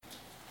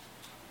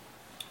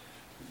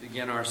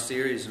Begin our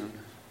series on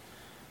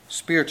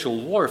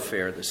spiritual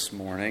warfare this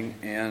morning,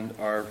 and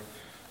our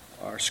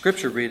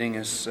scripture reading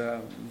is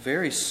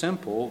very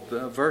simple.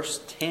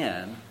 Verse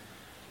 10,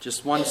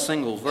 just one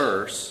single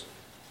verse.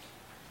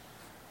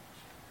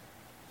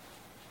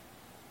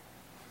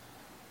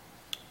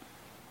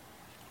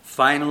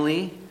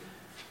 Finally,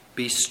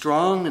 be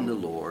strong in the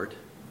Lord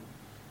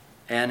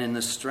and in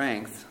the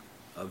strength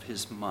of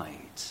his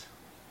might.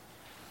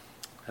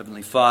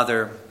 Heavenly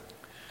Father,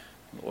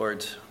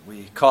 Lord,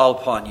 we call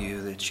upon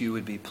you that you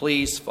would be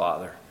pleased,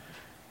 Father,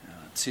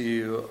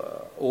 to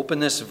open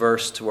this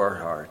verse to our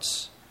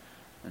hearts.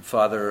 And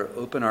Father,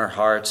 open our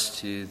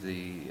hearts to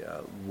the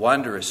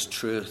wondrous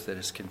truth that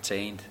is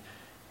contained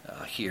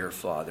here,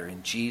 Father.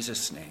 In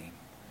Jesus' name,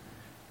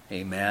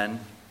 amen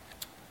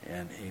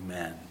and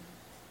amen.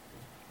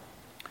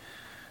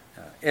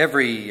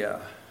 Every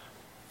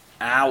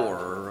hour,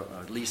 or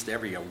at least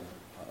every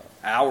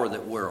hour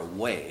that we're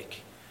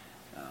awake,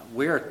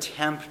 we're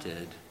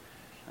tempted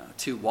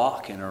to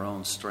walk in our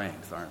own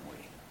strength, aren't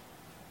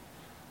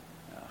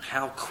we?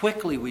 How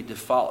quickly we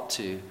default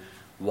to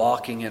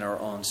walking in our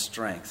own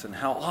strength, and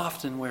how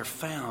often we're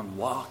found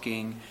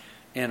walking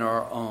in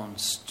our own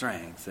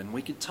strength. And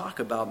we could talk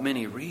about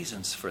many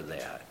reasons for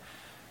that.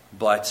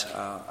 But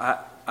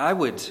I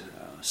would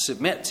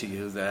submit to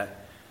you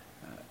that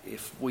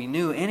if we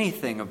knew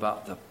anything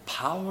about the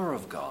power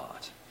of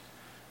God,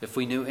 if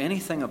we knew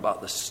anything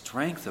about the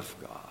strength of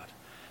God,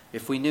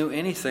 if we knew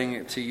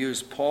anything, to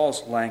use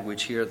Paul's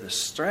language here, the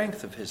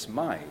strength of his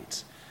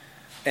might,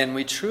 and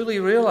we truly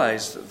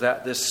realized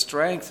that this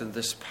strength and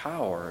this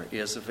power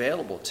is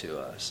available to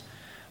us,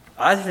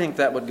 I think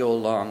that would go a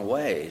long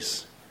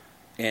ways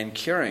in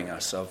curing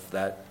us of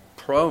that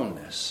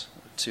proneness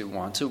to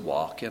want to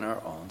walk in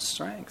our own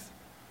strength.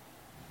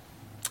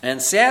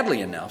 And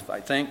sadly enough, I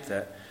think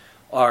that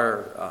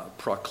our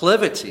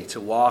proclivity to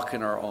walk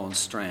in our own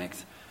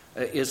strength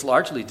is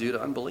largely due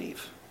to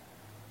unbelief.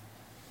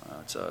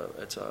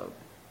 It's a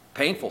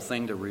painful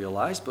thing to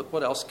realize, but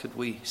what else could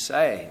we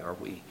say?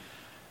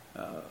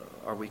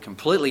 Are we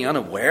completely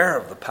unaware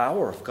of the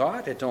power of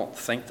God? I don't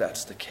think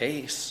that's the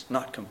case.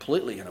 Not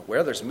completely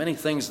unaware. There's many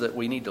things that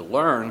we need to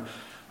learn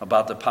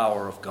about the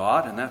power of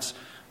God, and that's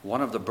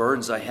one of the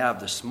burdens I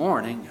have this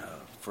morning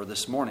for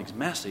this morning's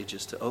message,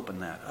 is to open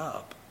that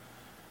up.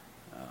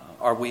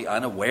 Are we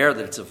unaware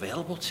that it's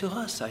available to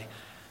us?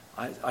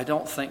 I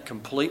don't think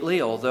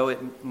completely, although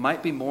it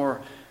might be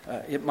more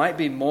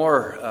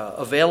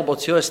available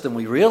to us than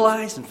we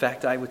realize. In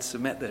fact, I would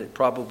submit that it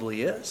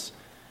probably is.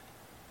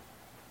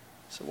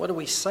 So what do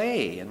we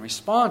say in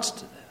response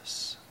to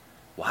this?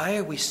 Why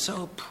are we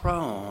so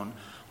prone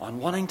on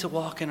wanting to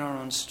walk in our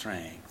own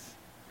strength?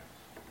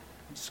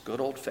 It's good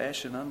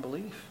old-fashioned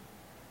unbelief.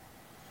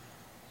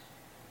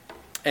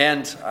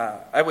 And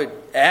I would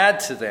add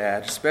to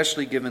that,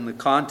 especially given the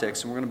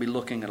context, and we're going to be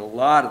looking at a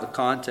lot of the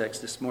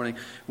context this morning.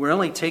 We're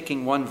only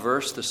taking one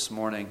verse this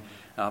morning,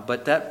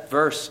 but that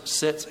verse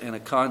sits in a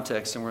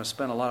context, and we're going to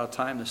spend a lot of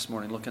time this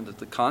morning looking at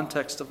the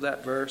context of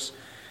that verse.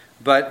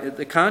 But in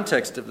the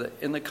context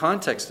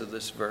of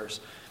this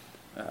verse,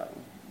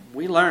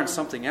 we learn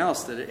something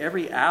else, that at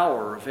every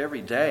hour of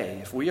every day,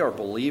 if we are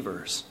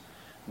believers,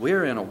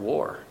 we're in a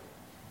war,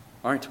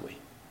 aren't we?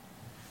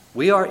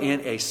 We are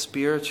in a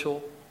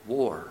spiritual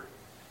war.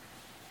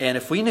 And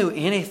if we knew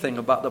anything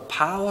about the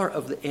power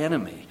of the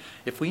enemy,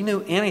 if we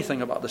knew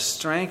anything about the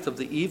strength of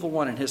the evil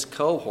one and his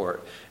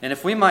cohort, and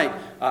if we might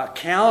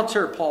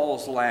counter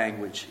Paul's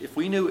language, if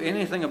we knew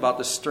anything about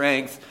the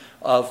strength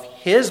of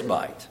his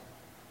might,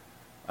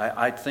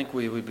 I think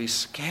we would be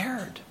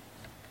scared.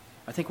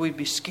 I think we'd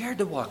be scared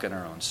to walk in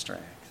our own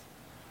strength.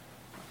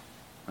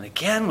 And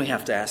again, we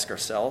have to ask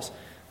ourselves,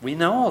 we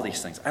know all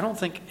these things. I don't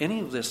think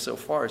any of this so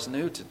far is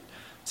new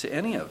to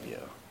any of you.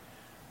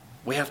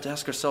 We have to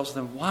ask ourselves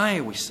then, why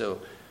are we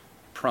so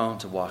prone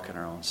to walk in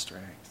our own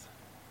strength?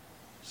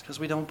 It's because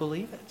we don't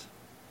believe it.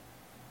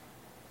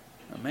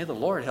 And may the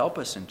Lord help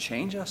us and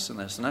change us in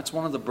this. And that's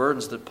one of the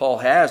burdens that Paul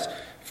has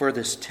for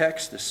this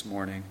text this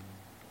morning,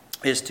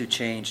 is to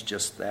change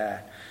just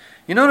that.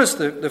 You notice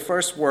the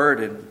first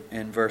word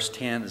in verse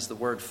 10 is the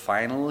word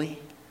finally.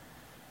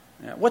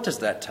 Now, what does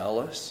that tell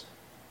us?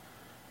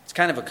 It's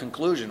kind of a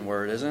conclusion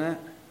word, isn't it?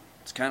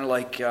 It's kind of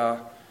like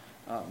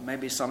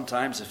maybe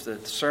sometimes if the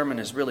sermon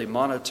is really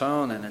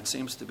monotone and it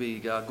seems to be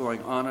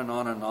going on and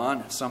on and on,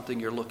 it's something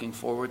you're looking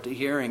forward to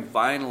hearing,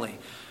 finally,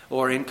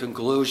 or in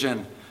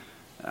conclusion.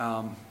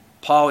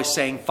 Paul is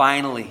saying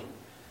finally.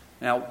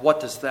 Now, what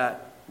does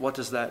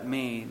that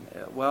mean?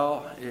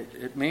 Well,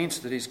 it means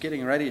that he's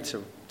getting ready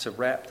to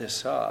wrap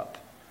this up.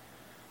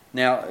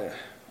 Now,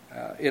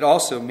 it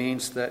also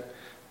means that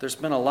there's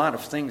been a lot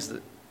of things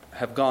that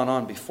have gone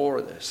on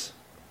before this,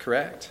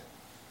 correct?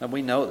 And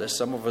we know this.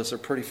 Some of us are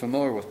pretty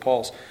familiar with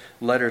Paul's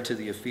letter to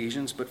the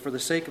Ephesians, but for the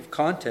sake of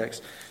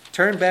context,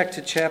 turn back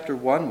to chapter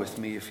 1 with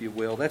me, if you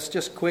will. Let's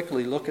just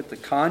quickly look at the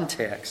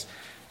context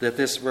that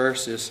this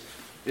verse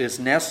is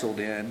nestled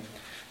in.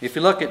 If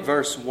you look at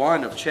verse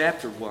 1 of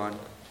chapter 1,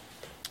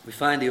 we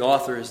find the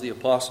author is the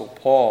Apostle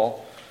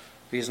Paul.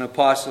 He is an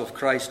apostle of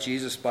Christ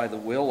Jesus by the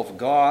will of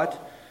God.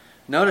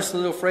 Notice the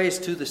little phrase,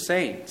 to the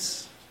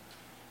saints.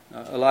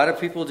 A lot of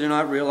people do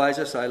not realize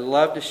this. I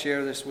love to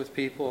share this with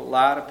people. A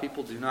lot of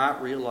people do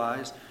not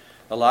realize,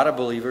 a lot of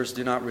believers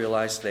do not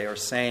realize they are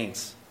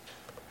saints.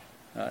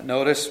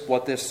 Notice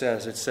what this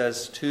says. It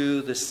says,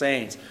 to the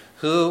saints.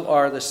 Who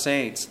are the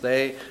saints?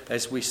 They,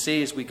 as we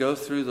see as we go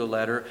through the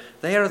letter,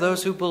 they are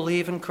those who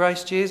believe in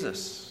Christ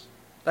Jesus.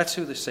 That's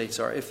who the saints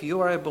are. If you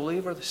are a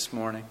believer this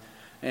morning,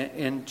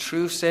 in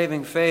true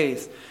saving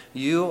faith,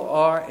 you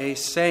are a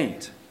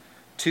saint.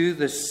 To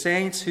the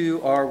saints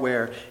who are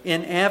where?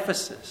 In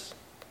Ephesus.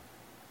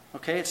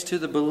 Okay, it's to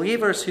the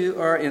believers who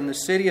are in the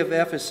city of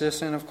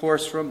Ephesus, and of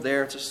course from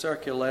there it's a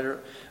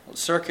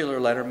circular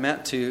letter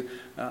meant to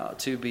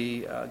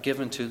be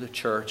given to the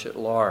church at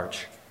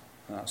large.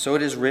 So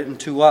it is written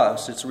to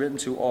us. It's written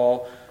to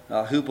all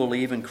who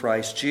believe in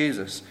Christ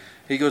Jesus.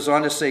 He goes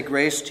on to say,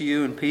 grace to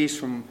you and peace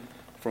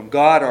from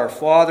God our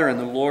Father and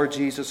the Lord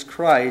Jesus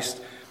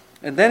Christ.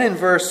 And then in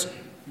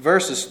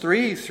verses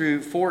 3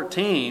 through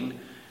 14,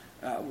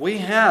 we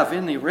have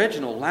in the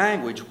original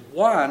language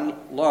one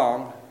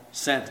long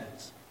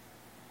sentence.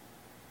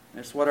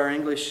 It's what our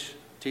English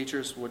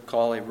teachers would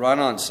call a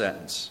run-on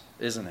sentence,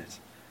 isn't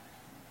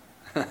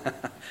it?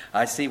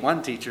 I see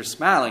one teacher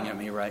smiling at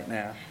me right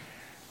now.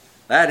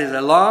 That is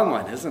a long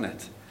one, isn't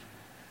it?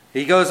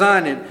 He goes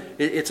on, and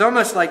it's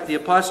almost like the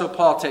Apostle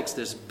Paul takes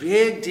this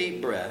big,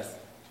 deep breath,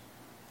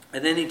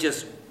 and then he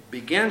just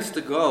begins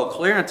to go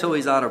clear until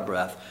he's out of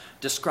breath,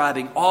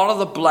 describing all of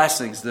the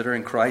blessings that are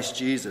in Christ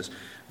Jesus.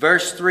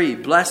 Verse 3,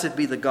 blessed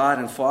be the God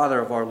and Father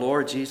of our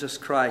Lord Jesus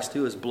Christ,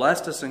 who has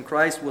blessed us in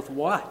Christ with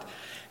what?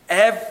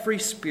 Every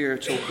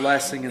spiritual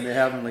blessing in the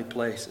heavenly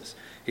places.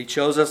 He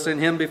chose us in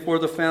Him before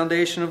the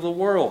foundation of the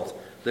world,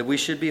 that we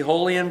should be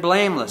holy and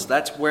blameless.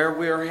 That's where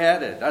we're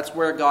headed. That's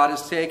where God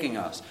is taking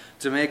us,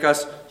 to make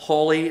us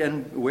holy.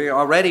 And we're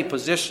already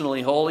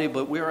positionally holy,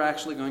 but we're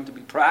actually going to be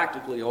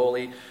practically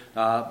holy,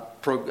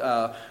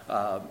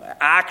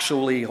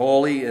 actually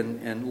holy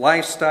in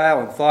lifestyle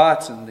and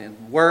thoughts and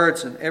in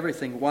words and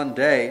everything one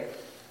day.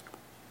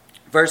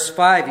 Verse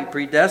 5, He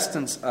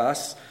predestines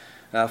us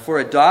for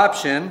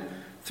adoption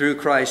through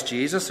Christ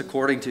Jesus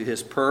according to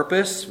His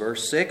purpose.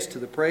 Verse 6, to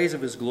the praise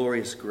of His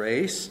glorious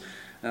grace.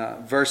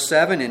 Verse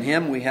 7, in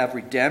Him we have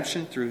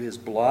redemption through His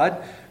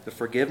blood, the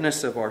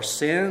forgiveness of our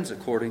sins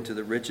according to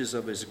the riches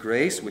of His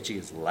grace, which He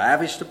has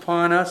lavished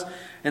upon us.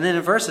 And then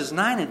in verses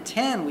 9 and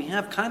 10, we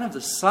have kind of the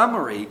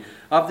summary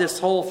of this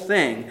whole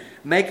thing,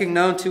 making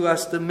known to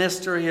us the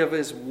mystery of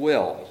His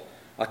will,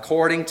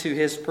 according to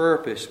His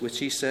purpose, which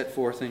He set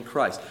forth in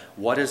Christ.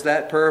 What is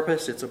that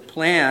purpose? It's a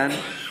plan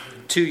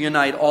to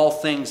unite all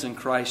things in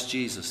Christ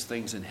Jesus,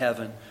 things in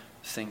heaven,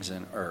 things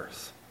in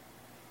earth.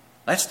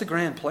 That's the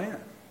grand plan.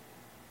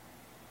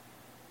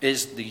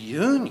 Is the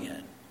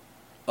union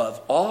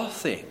of all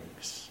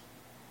things,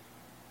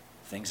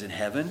 things in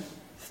heaven,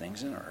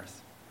 things in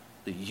earth,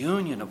 the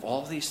union of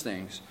all these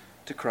things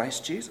to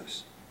Christ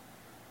Jesus.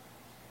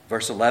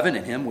 Verse 11,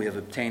 in Him we have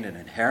obtained an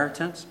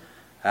inheritance,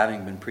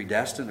 having been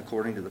predestined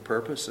according to the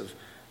purpose of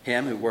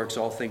Him who works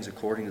all things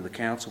according to the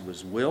counsel of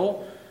His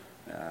will.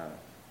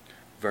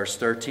 Verse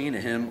 13,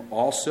 in Him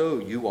also,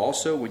 you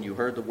also, when you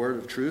heard the word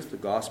of truth, the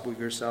gospel of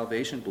your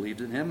salvation, believed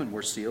in Him and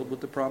were sealed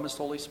with the promised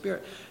Holy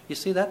Spirit. You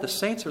see that? The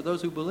saints are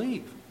those who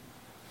believe.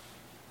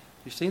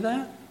 You see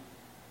that?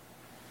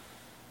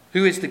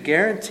 Who is the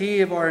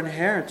guarantee of our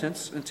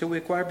inheritance until we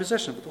acquire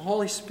possession. But the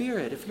Holy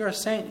Spirit, if you're a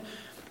saint,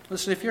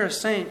 listen, if you're a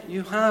saint,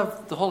 you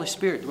have the Holy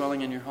Spirit dwelling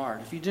in your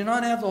heart. If you do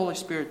not have the Holy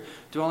Spirit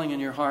dwelling in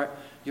your heart,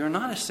 you're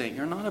not a saint,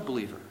 you're not a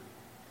believer.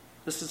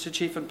 This is the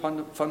chief and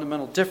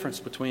fundamental difference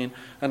between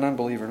an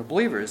unbeliever and a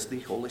believer, is the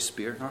Holy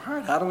Spirit in our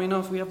heart. How do we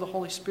know if we have the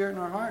Holy Spirit in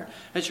our heart?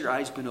 Has your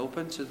eyes been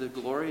opened to the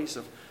glories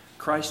of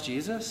Christ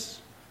Jesus?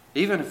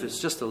 Even if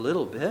it's just a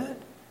little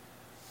bit?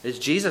 Is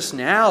Jesus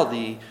now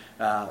the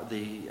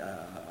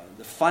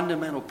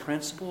fundamental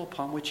principle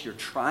upon which you're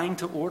trying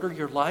to order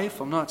your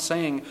life? I'm not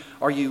saying,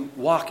 are you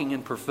walking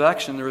in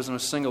perfection? There isn't a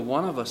single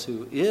one of us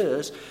who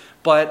is.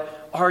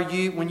 But are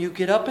you, when you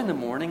get up in the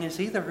morning, is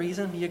He the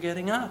reason you're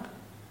getting up?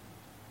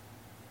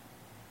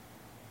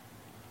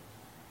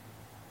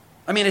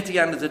 I mean, at the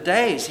end of the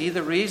day, is He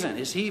the reason?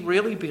 Is He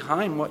really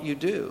behind what you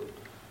do?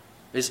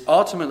 Is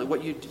ultimately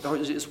what you do, or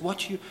is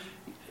what you,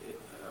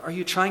 are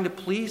you trying to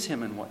please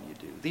Him in what you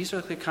do? These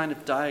are the kind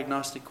of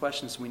diagnostic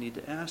questions we need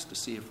to ask to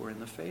see if we're in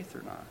the faith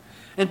or not.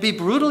 And be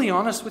brutally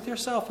honest with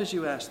yourself as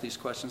you ask these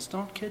questions.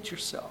 Don't kid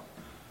yourself.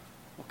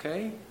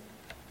 Okay?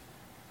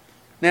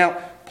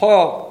 Now,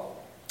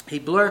 Paul, he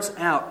blurts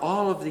out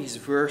all of these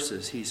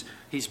verses.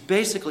 He's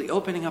basically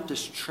opening up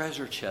this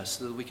treasure chest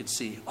so that we can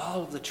see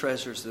all of the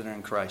treasures that are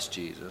in Christ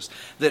Jesus,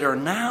 that are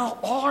now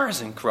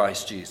ours in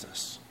Christ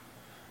Jesus.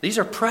 These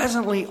are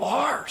presently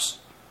ours.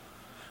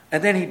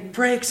 And then he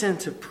breaks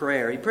into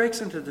prayer. He breaks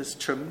into this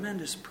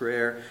tremendous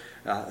prayer,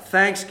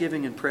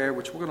 thanksgiving and prayer,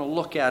 which we're going to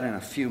look at in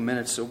a few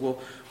minutes. So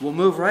we'll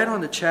move right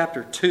on to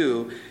chapter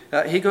 2.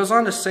 He goes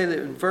on to say that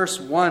in verse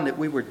 1 that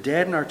we were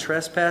dead in our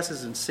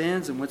trespasses and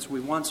sins in which we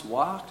once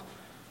walked,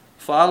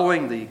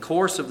 following the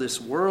course of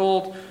this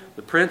world,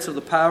 the prince of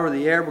the power of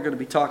the air. We're going to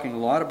be talking a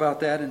lot about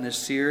that in this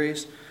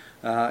series.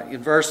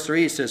 In verse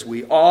 3, it says,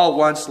 we all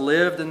once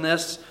lived in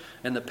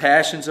the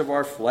passions of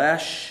our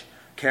flesh,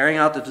 carrying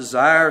out the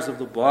desires of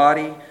the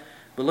body.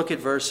 But look at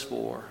verse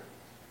 4.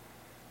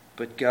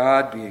 But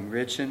God, being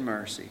rich in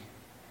mercy,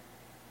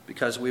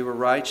 because we were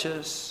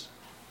righteous.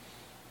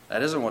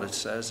 That isn't what it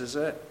says, is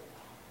it?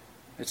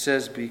 It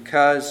says,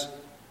 because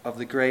of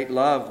the great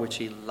love which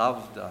He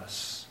loved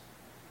us.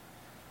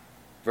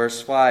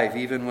 Verse 5,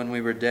 even when we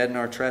were dead in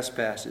our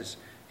trespasses,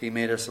 He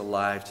made us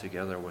alive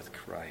together with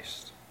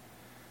Christ.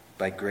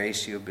 By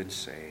grace you have been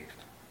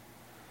saved.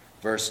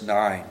 Verse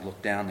 9, look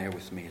down there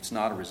with me. It's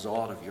not a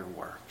result of your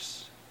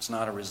works. It's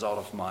not a result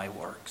of my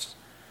works.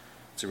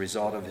 It's a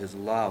result of His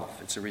love.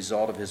 It's a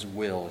result of His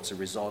will. It's a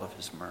result of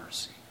His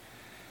mercy.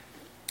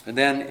 And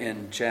then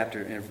in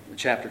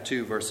chapter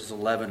 2, verses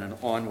 11 and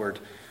onward,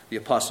 the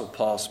Apostle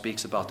Paul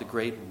speaks about the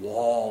great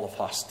wall of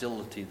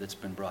hostility that's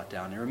been brought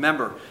down. And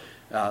remember,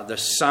 the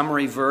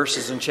summary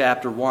verses in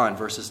chapter 1,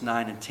 verses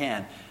 9 and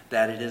 10,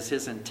 that it is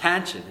His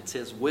intention, it's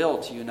His will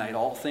to unite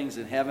all things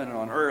in heaven and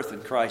on earth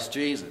in Christ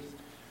Jesus.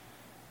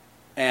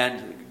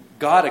 And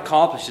God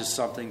accomplishes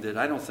something that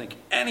I don't think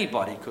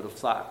anybody could have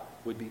thought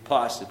would be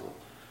possible.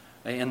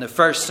 In the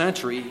first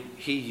century,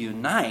 He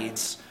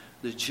unites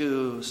the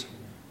Jews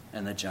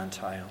and the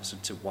Gentiles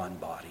into one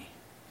body.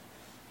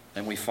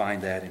 And we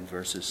find that in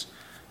verses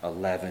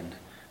 11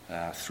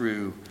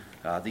 through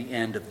the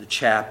end of the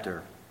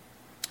chapter.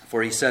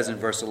 For he says in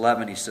verse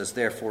 11, he says,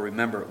 therefore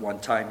remember at one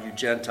time you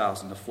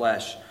Gentiles in the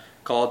flesh,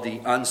 called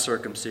the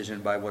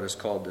uncircumcision by what is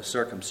called the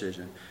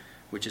circumcision,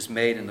 which is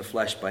made in the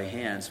flesh by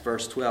hands.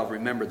 Verse 12,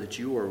 remember that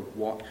you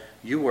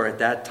were at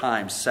that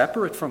time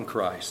separate from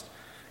Christ,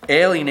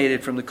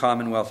 alienated from the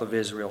commonwealth of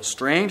Israel,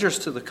 strangers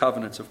to the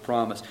covenants of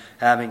promise,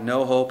 having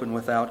no hope and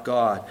without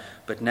God.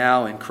 But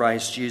now in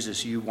Christ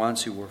Jesus, you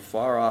once who were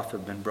far off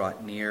have been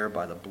brought near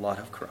by the blood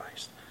of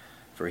Christ.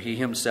 For He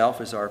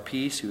Himself is our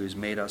peace, who has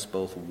made us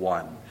both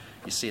one.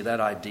 You see, that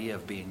idea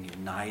of being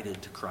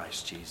united to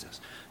Christ Jesus,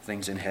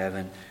 things in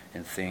heaven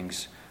and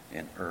things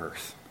in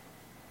earth.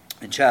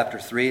 In chapter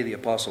 3, the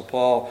Apostle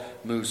Paul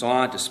moves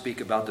on to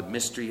speak about the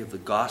mystery of the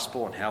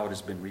gospel and how it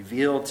has been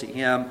revealed to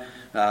him.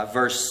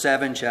 Verse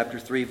 7, chapter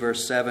 3,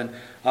 verse 7,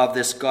 of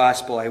this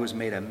gospel I was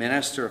made a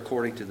minister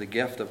according to the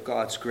gift of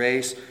God's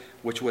grace,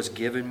 which was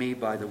given me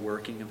by the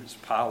working of His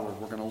power.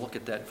 We're going to look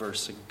at that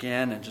verse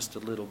again in just a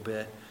little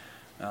bit.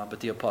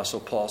 But the Apostle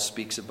Paul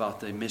speaks about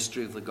the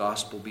mystery of the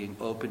gospel being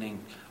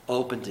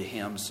open to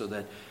him so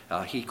that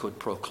he could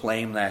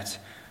proclaim that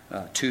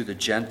to the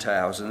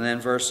Gentiles. And then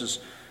verses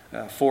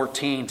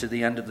 14 to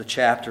the end of the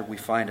chapter, we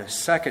find a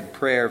second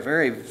prayer,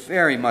 very,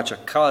 very much a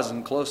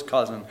close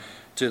cousin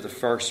to the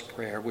first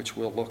prayer, which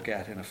we'll look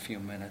at in a few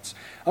minutes.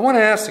 I want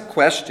to ask a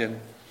question.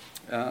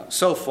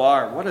 So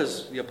far, what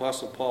has the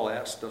Apostle Paul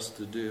asked us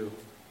to do?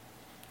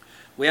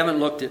 We haven't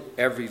looked at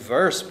every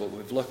verse, but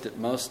we've looked at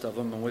most of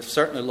them, and we've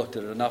certainly looked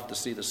at it enough to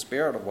see the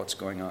spirit of what's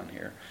going on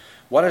here.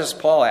 What has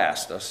Paul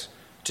asked us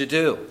to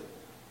do?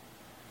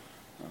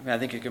 I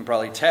think you can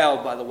probably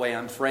tell by the way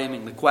I'm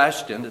framing the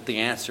question that the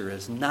answer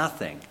is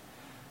nothing.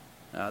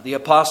 The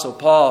Apostle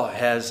Paul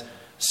has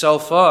so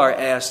far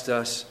asked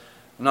us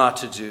not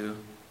to do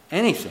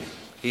anything.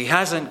 He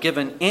hasn't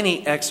given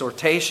any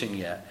exhortation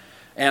yet.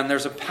 And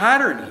there's a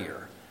pattern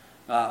here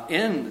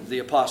in the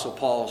Apostle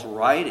Paul's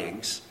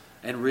writings,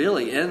 and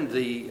really in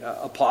the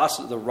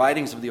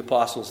writings of the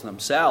apostles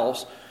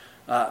themselves,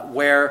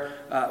 where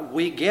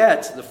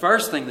the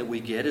first thing that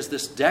we get is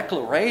this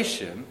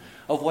declaration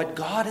of what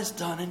God has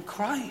done in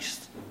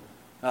Christ.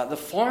 The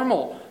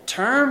formal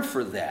term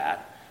for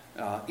that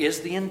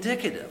is the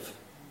indicative.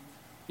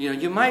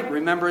 You might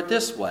remember it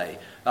this way.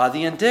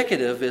 The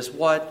indicative is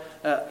what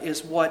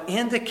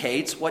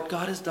indicates what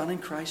God has done in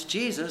Christ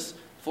Jesus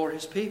for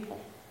His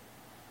people.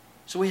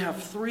 So we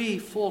have 3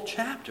 full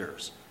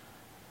chapters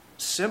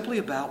simply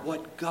about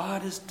what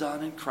God has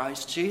done in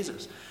Christ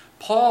Jesus.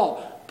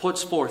 Paul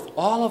puts forth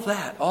all of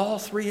that, all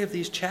 3 of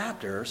these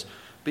chapters,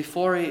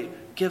 before he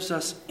gives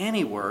us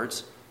any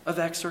words of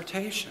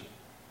exhortation.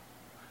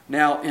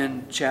 Now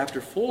in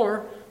chapter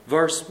 4,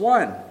 verse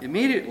 1,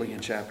 immediately in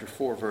chapter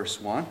 4, verse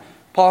 1,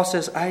 Paul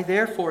says, I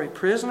therefore, a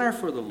prisoner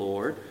for the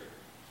Lord,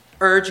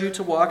 urge you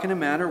to walk in a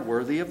manner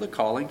worthy of the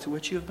calling to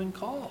which you have been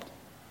called.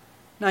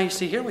 Now you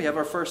see here we have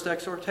our first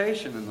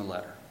exhortation in the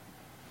letter.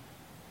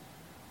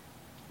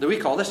 We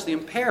call this the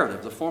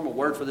imperative. The formal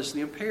word for this is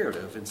the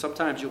imperative. And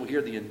sometimes you'll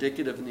hear the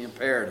indicative and the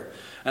imperative.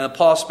 And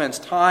Paul spends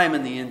time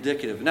in the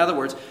indicative. In other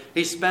words,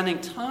 he's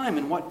spending time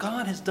in what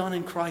God has done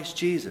in Christ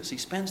Jesus. He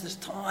spends this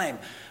time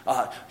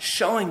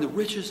showing the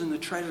riches and the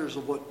treasures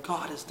of what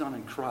God has done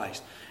in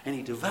Christ. And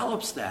he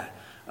develops that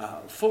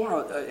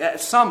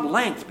at some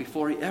length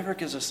before he ever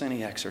gives us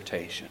any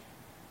exhortation.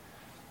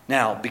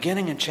 Now,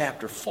 beginning in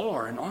chapter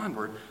 4 and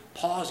onward,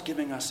 Paul is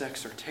giving us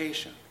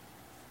exhortation.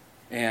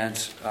 And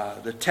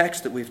the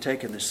text that we've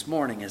taken this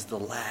morning is the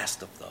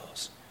last of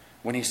those.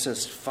 When he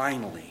says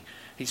finally,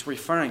 he's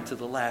referring to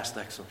the last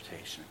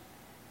exhortation.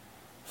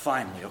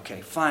 Finally,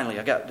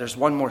 there's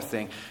one more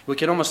thing. We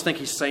can almost think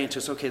he's saying to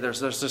us, okay, there's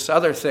this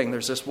other thing,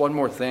 there's this one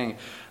more thing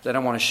that I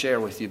want to share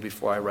with you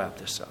before I wrap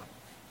this up.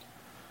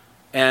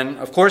 And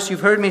of course,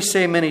 you've heard me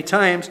say many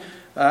times,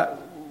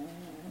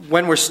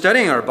 when we're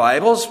studying our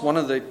Bibles, one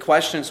of the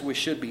questions we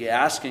should be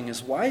asking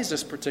is, why is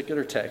this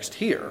particular text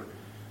here?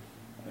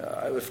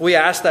 If we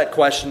ask that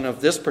question of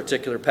this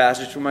particular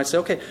passage, we might say,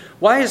 okay,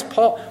 why is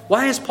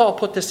Paul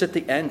put this at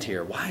the end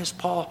here? Why is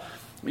Paul,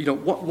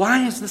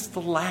 why is this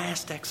the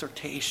last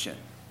exhortation?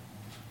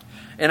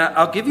 And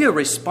I'll give you a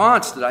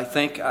response that I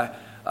think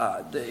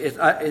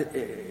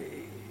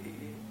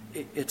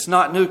it's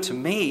not new to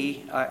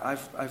me.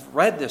 I've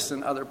read this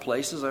in other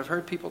places. I've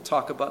heard people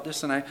talk about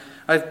this, and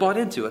I've bought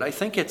into it. I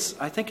think it's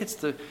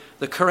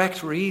the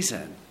correct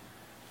reason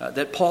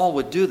that Paul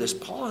would do this.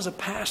 Paul is a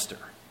pastor.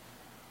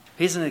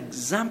 He's an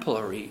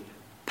exemplary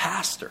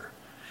pastor.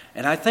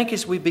 And I think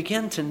as we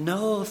begin to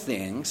know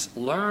things,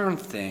 learn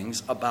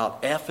things about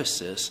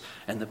Ephesus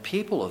and the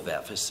people of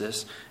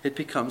Ephesus, it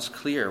becomes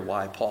clear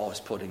why Paul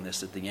is putting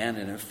this at the end.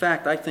 And in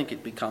fact, I think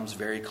it becomes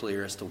very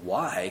clear as to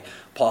why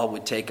Paul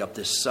would take up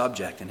this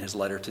subject in his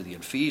letter to the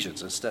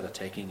Ephesians instead of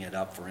taking it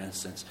up, for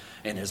instance,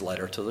 in his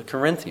letter to the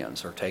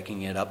Corinthians, or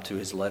taking it up to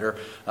his letter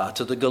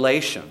to the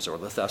Galatians or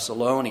the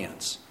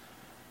Thessalonians.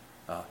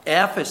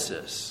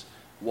 Ephesus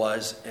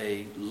was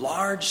a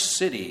large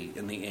city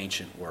in the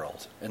ancient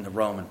world, in the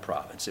Roman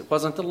province. It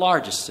wasn't the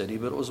largest city,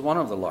 but it was one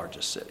of the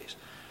largest cities.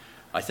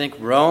 I think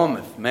Rome,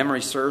 if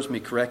memory serves me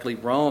correctly,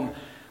 Rome,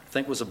 I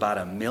think, was about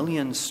 1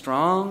 million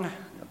strong.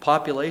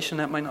 Population,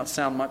 that might not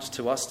sound much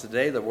to us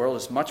today. The world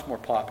is much more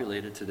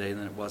populated today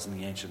than it was in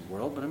the ancient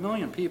world. But 1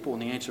 million people in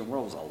the ancient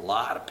world was a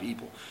lot of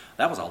people.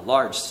 That was a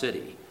large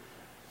city.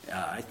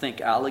 I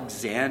think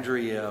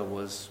Alexandria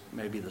was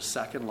maybe the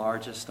second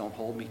largest. Don't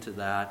hold me to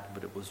that,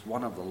 but it was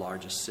one of the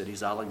largest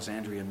cities.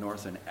 Alexandria,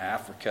 northern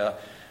Africa.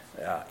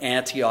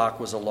 Antioch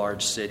was a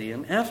large city,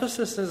 and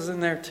Ephesus is in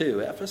there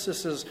too.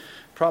 Ephesus is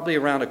probably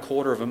around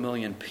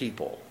 250,000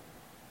 people.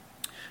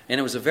 And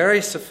it was a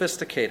very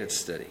sophisticated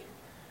city,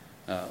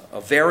 a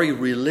very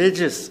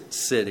religious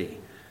city.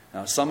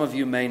 Some of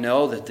you may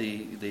know that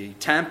the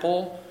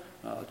temple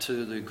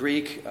to the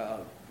Greek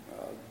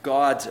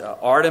god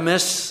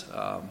Artemis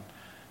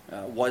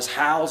was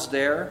housed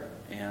there,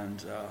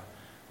 and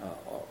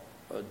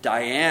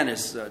Diana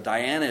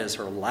is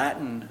her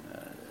Latin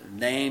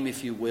name,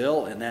 if you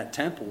will, and that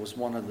temple was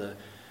one of the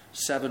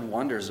 7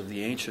 wonders of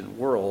the ancient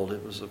world.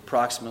 It was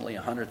approximately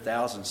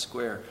 100,000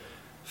 square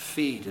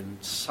feet in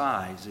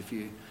size. If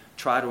you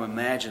try to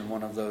imagine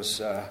one of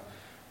those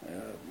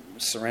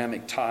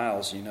ceramic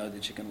tiles,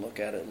 that you can look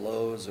at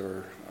Lowe's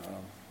or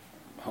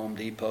Home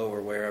Depot or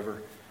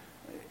wherever,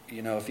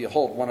 if you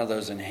hold one of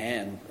those in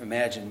hand,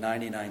 imagine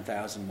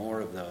 99,000 more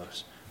of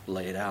those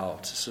laid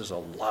out. This is a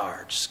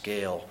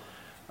large-scale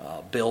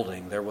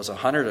building. There was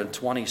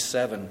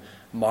 127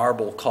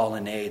 marble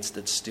colonnades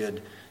that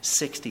stood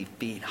 60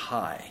 feet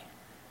high.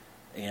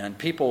 And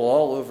people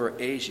all over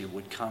Asia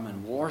would come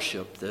and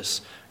worship this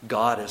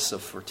goddess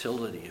of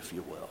fertility, if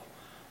you will.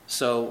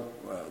 So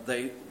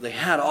they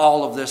had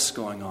all of this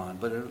going on.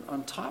 But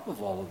on top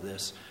of all of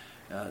this,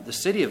 the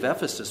city of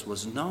Ephesus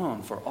was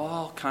known for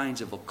all kinds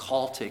of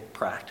occultic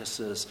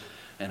practices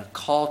and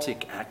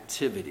occultic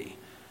activity.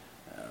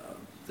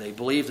 They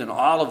believed in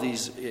all of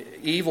these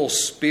evil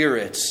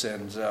spirits,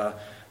 and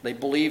they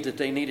believed that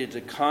they needed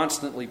to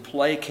constantly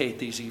placate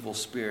these evil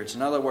spirits.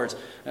 In other words,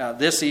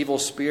 this evil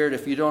spirit,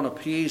 if you don't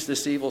appease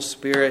this evil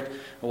spirit,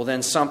 well,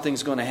 then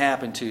something's going to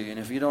happen to you. And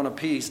if you don't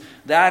appease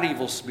that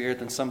evil spirit,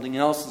 then something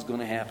else is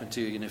going to happen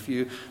to you. And if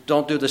you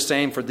don't do the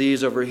same for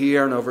these over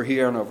here and over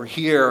here and over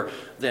here,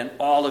 then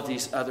all of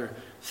these other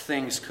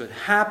things could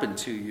happen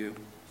to you.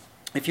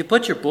 If you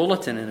put your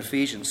bulletin in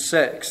Ephesians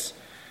 6,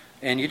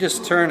 and you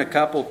just turn a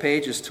couple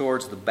pages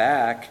towards the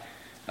back,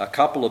 a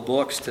couple of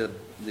books to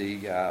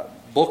the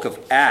book of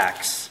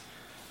Acts,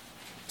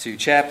 to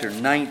chapter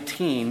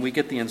 19, we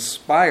get the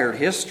inspired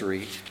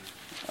history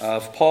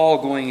of Paul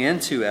going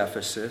into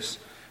Ephesus,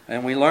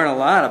 and we learn a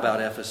lot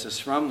about Ephesus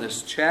from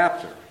this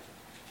chapter.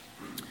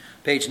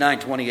 Page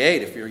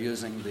 928, if you're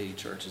using the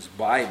church's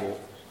Bible.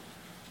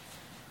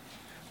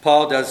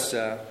 Paul does,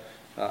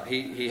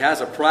 he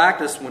has a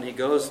practice when he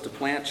goes to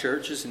plant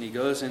churches, and he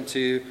goes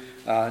into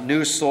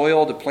new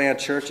soil to plant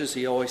churches.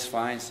 He always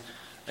finds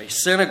a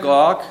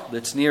synagogue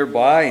that's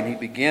nearby, and he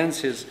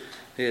begins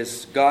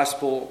his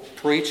gospel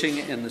preaching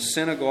in the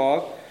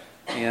synagogue.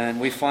 And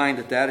we find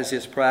that is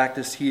his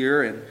practice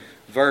here. In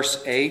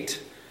verse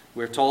 8,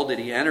 we're told that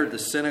he entered the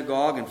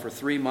synagogue and for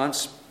 3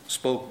 months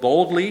spoke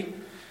boldly,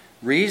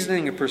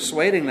 reasoning and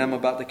persuading them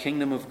about the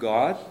kingdom of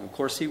God. Of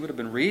course, he would have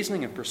been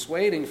reasoning and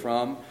persuading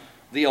from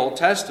the Old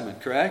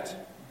Testament, correct?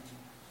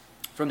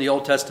 From the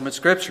Old Testament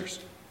scriptures.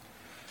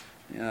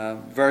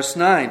 Verse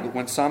 9, but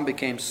when some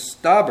became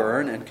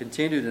stubborn and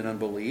continued in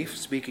unbelief,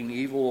 speaking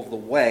evil of the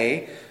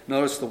way.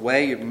 Notice the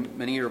way,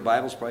 many of your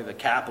Bibles probably have a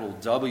capital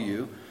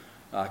W.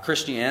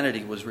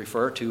 Christianity was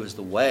referred to as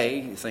the way.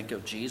 You think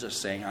of Jesus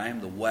saying, I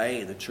am the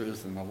way, the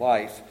truth, and the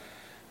life.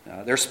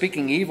 They're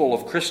speaking evil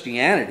of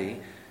Christianity.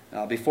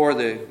 before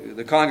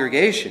the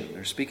congregation.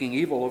 They're speaking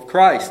evil of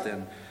Christ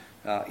and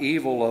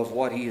evil of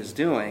what he is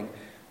doing.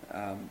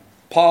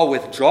 Paul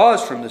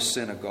withdraws from the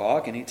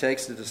synagogue, and he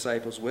takes the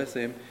disciples with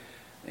him,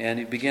 and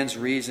he begins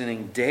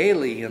reasoning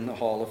daily in the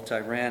hall of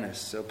Tyrannus.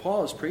 So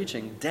Paul is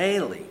preaching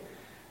daily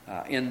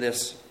in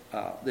this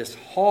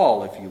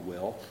hall, if you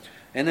will.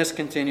 And this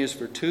continues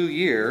for 2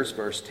 years,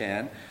 verse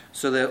 10,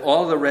 so that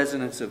all the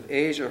residents of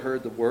Asia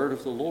heard the word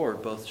of the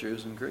Lord, both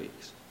Jews and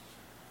Greeks.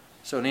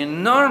 So an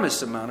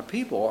enormous amount of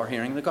people are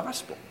hearing the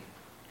gospel.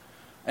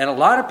 And a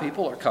lot of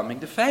people are coming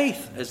to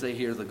faith as they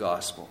hear the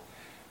gospel.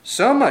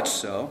 So much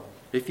so,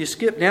 if you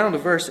skip down to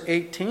verse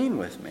 18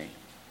 with me,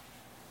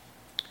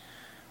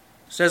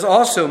 it says,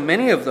 also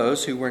many of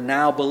those who were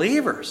now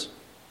believers.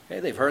 Okay,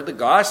 they've heard the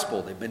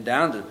gospel. They've been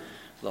down to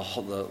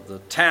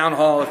the town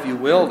hall, if you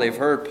will. They've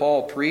heard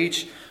Paul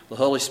preach. The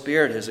Holy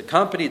Spirit has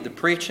accompanied the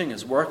preaching,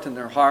 has worked in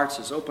their hearts,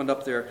 has opened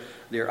up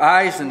their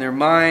eyes and their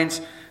minds.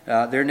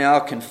 They're now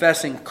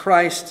confessing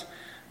Christ.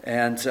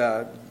 And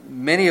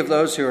many of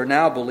those who are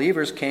now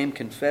believers came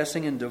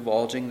confessing and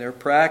divulging their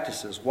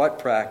practices. What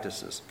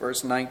practices?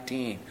 Verse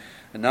 19.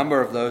 A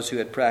number of those who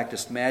had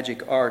practiced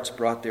magic arts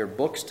brought their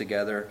books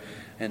together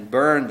and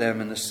burned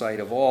them in the sight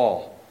of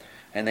all.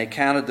 And they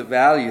counted the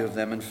value of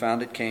them and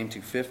found it came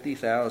to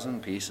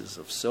 50,000 pieces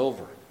of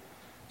silver.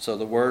 So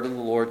the word of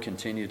the Lord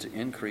continued to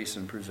increase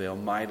and prevail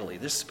mightily.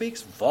 This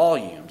speaks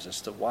volumes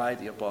as to why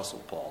the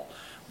Apostle Paul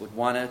would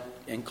want to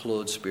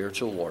include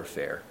spiritual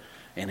warfare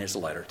in his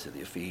letter to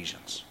the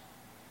Ephesians.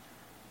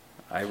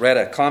 I read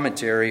a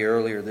commentary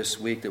earlier this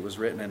week that was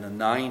written in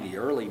the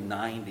early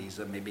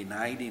 90s, maybe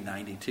 90,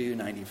 92,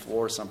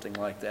 94, something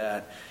like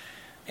that.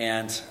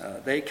 And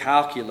they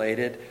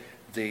calculated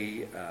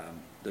the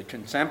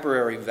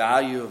contemporary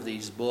value of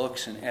these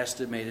books and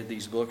estimated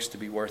these books to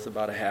be worth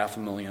about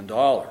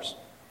 $500,000.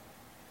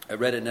 I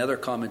read another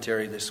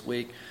commentary this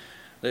week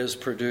that was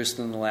produced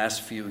in the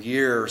last few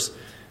years,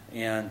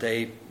 and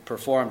they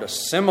performed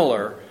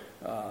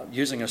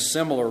using a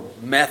similar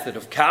method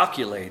of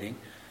calculating.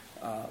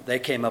 They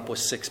came up with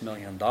 $6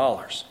 million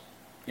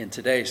in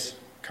today's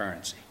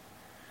currency.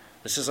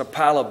 This is a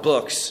pile of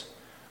books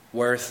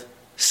worth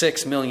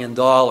 $6 million.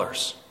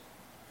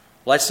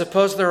 Let's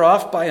suppose they're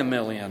off by $1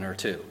 million or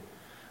 $2 million.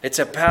 It's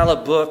a pile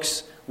of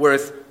books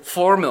worth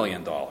 $4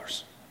 million.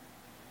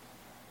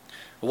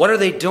 What are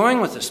they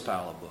doing with this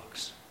pile of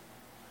books?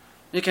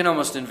 You can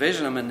almost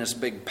envision them in this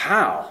big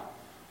pile,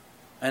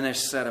 and they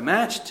set a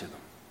match to them.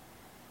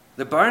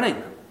 They're burning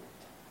them.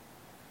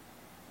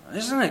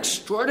 This is an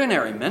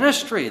extraordinary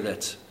ministry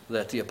that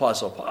the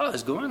Apostle Paul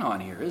is going on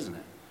here, isn't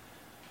it?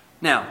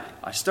 Now,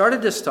 I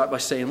started this talk by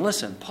saying,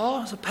 listen,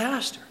 Paul is a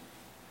pastor.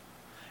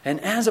 And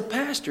as a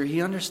pastor,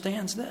 he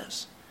understands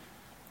this,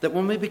 that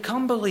when we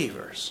become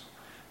believers,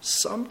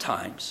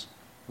 sometimes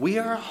we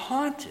are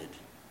haunted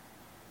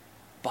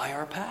by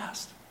our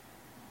past.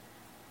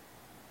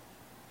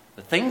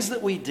 The things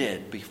that we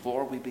did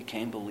before we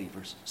became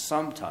believers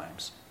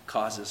sometimes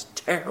causes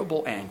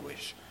terrible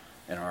anguish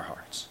in our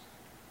hearts.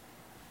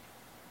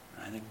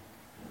 I think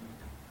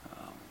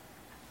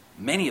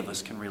many of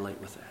us can relate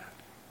with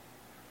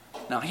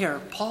that. Now here,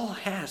 Paul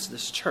has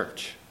this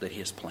church that he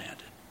has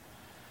planted.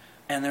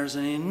 And there's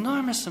an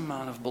enormous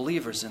amount of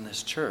believers in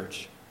this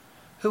church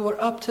who were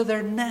up to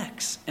their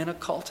necks in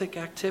occultic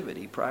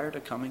activity prior to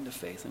coming to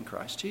faith in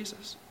Christ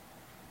Jesus.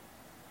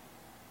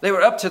 They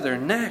were up to their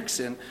necks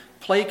in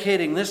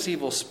placating this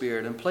evil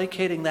spirit and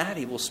placating that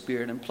evil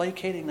spirit and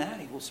placating that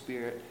evil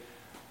spirit.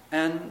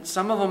 And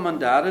some of them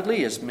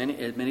undoubtedly, as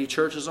many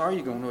churches are,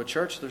 you go into a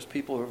church, there's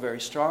people who are very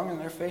strong in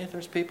their faith,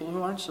 there's people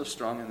who aren't so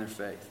strong in their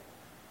faith.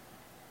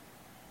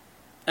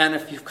 And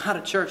if you've got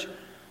a church,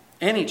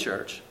 any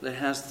church that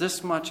has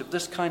this much of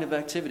this kind of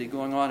activity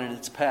going on in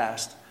its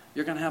past,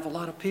 you're going to have a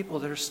lot of people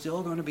that are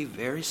still going to be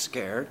very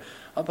scared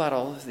about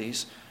all of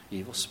these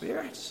evil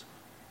spirits.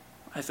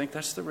 I think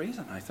that's the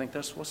reason. I think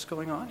that's what's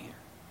going on here.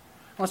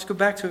 Let's go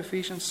back to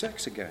Ephesians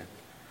 6 again.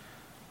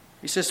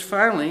 He says,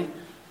 finally,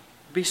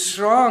 be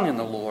strong in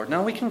the Lord.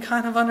 Now we can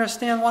kind of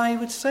understand why he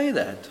would say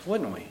that,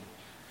 wouldn't we?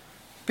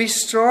 Be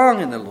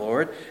strong in the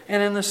Lord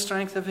and in the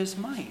strength of his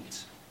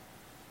might.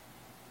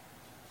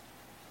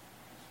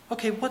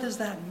 Okay, what does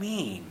that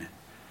mean?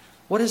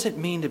 What does it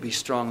mean to be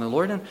strong in the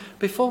Lord? And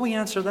before we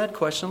answer that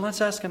question, let's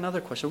ask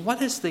another question. What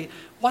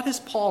does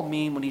Paul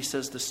mean when he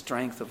says the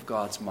strength of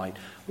God's might?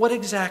 What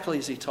exactly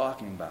is he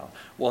talking about?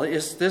 Well,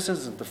 this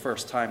isn't the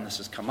first time this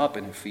has come up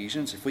in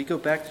Ephesians. If we go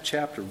back to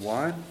chapter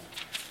 1,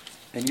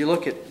 and you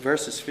look at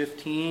verses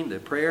 15, the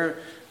prayer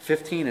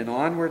 15 and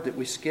onward that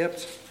we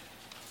skipped.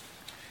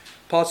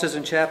 Paul says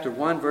in chapter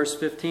 1, verse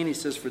 15, he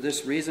says, for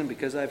this reason,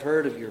 because I've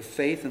heard of your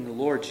faith in the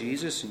Lord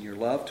Jesus and your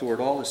love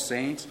toward all his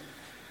saints,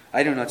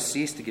 I do not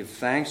cease to give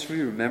thanks for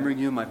you, remembering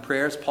you in my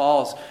prayers.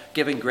 Paul's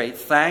giving great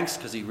thanks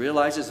because he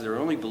realizes they're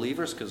only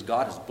believers because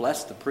God has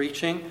blessed the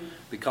preaching,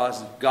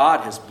 because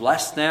God has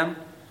blessed them.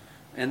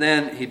 And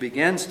then he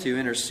begins to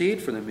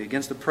intercede for them. He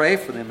begins to pray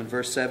for them in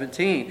verse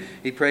 17.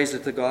 He prays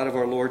that the God of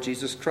our Lord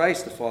Jesus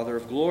Christ, the Father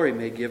of glory,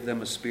 may give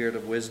them a spirit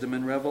of wisdom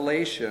and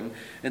revelation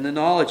in the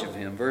knowledge of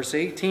him. Verse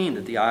 18,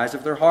 that the eyes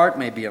of their heart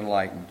may be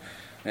enlightened,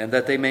 and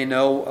that they may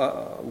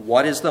know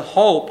what is the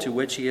hope to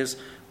which he has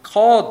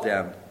called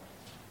them.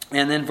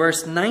 And then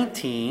verse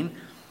 19,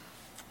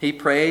 he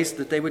prays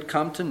that they would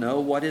come to know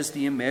what is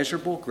the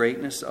immeasurable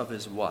greatness of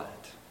his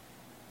what?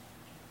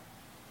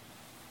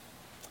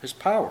 His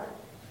power.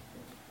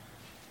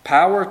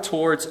 Power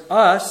towards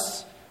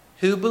us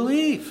who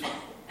believe.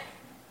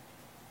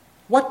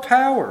 What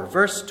power?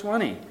 Verse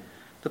 20.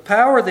 The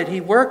power that he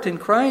worked in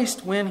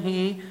Christ when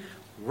he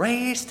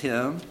raised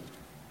him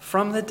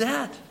from the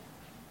dead.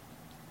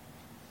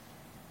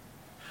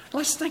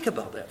 Let's think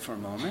about that for a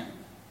moment.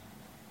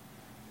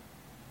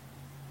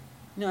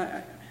 You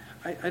know,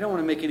 I don't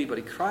want to make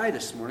anybody cry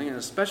this morning, and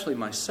especially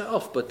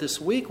myself, but this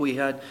week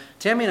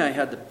Tammy and I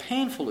had the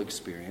painful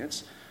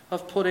experience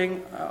of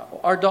putting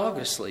our dog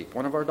to sleep,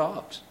 one of our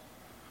dogs.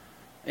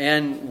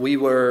 And we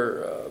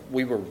were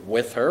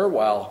with her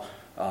while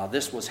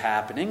this was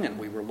happening, and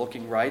we were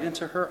looking right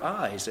into her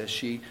eyes as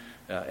she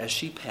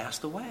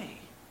passed away.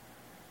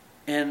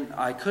 And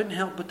I couldn't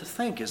help but to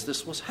think, as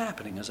this was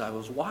happening, as I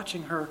was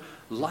watching her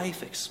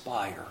life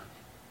expire,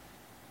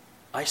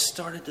 I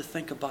started to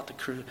think about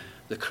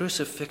the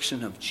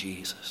crucifixion of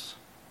Jesus.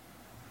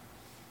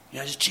 You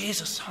know, as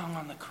Jesus hung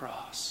on the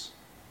cross,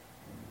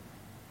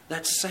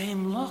 that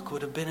same look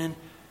would have been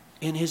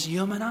in his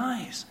human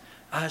eyes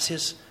as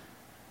his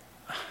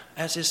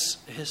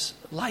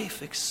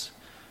life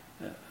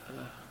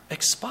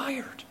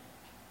expired.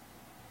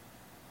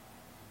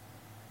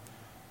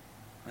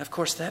 And of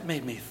course, that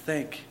made me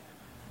think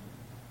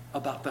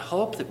about the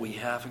hope that we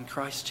have in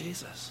Christ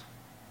Jesus.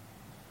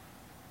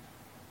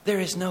 There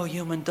is no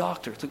human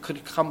doctor that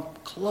could come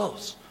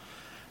close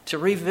to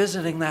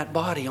revisiting that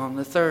body on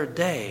the third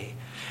day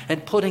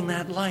and putting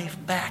that life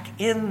back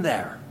in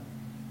there.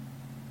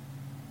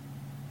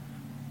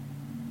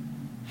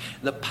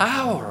 The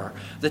power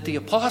that the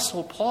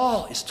Apostle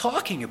Paul is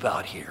talking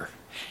about here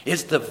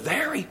is the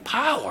very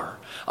power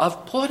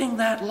of putting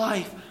that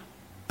life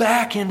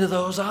back into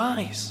those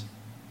eyes.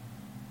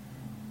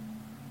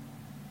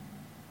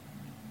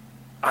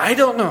 I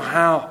don't know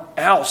how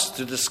else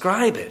to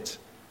describe it.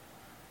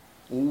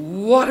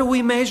 What do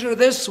we measure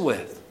this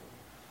with?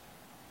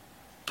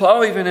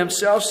 Paul even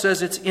himself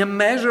says it's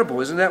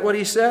immeasurable. Isn't that what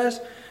he says?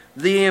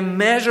 The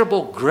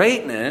immeasurable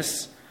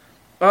greatness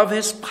of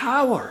his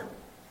power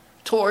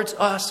towards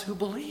us who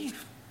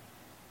believe.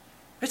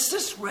 It's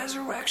this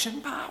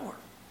resurrection power.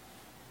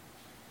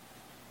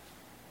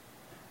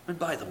 And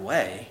by the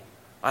way,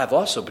 I've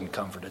also been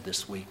comforted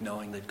this week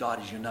knowing that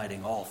God is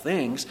uniting all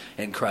things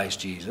in Christ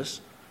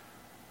Jesus.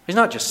 He's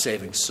not just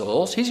saving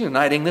souls, he's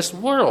uniting this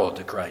world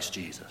to Christ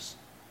Jesus.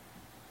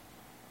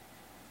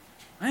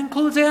 That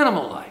includes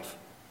animal life.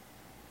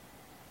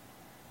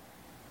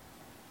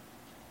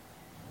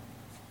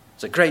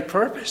 It's a great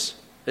purpose,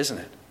 isn't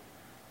it?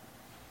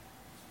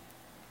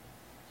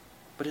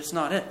 But it's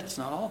not it. It's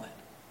not all of it.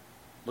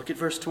 Look at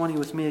verse 20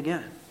 with me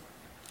again.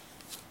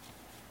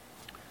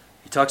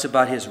 He talks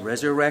about his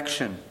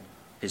resurrection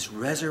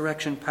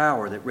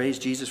power that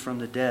raised Jesus from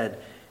the dead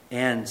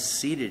and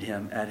seated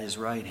him at his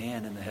right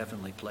hand in the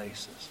heavenly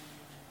places.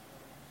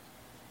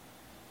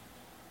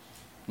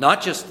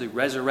 Not just the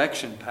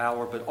resurrection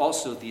power, but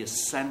also the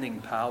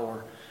ascending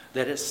power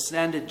that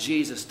ascended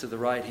Jesus to the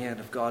right hand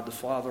of God the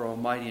Father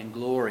Almighty in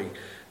glory.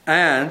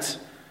 And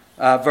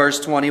verse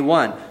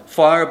 21,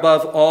 far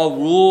above all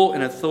rule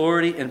and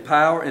authority and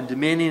power and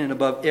dominion and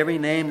above every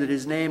name that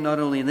is named, not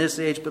only in this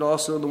age, but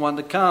also in the one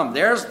to come.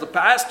 There's the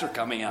pastor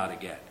coming out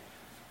again.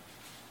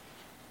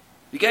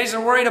 You guys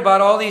are worried about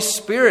all these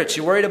spirits.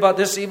 You're worried about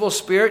this evil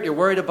spirit. You're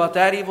worried about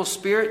that evil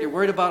spirit. You're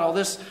worried about all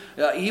this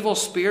evil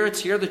spirits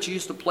here that you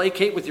used to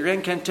placate with your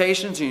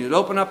incantations. And you'd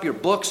open up your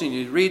books and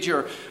you'd read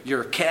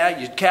you'd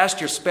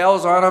cast your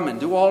spells on them and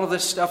do all of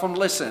this stuff. And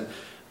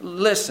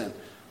listen.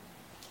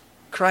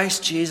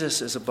 Christ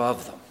Jesus is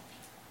above them.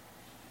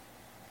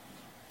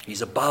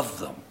 He's above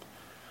them.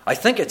 I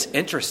think it's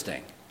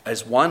interesting,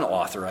 as one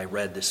author I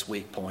read this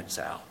week points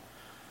out,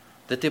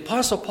 that the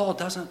Apostle Paul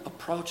doesn't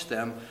approach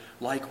them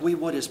like we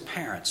would as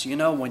parents. You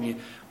know,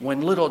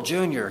 when little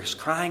Junior is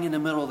crying in the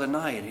middle of the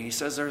night and he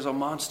says there's a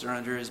monster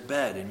under his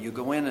bed, and you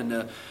go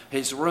in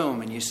his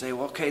room and you say,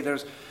 well, okay,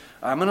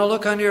 I'm going to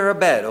look under your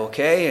bed,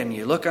 okay? And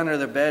you look under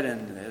the bed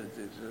and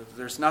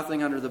there's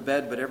nothing under the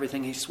bed but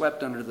everything he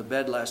swept under the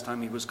bed last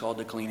time he was called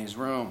to clean his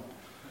room.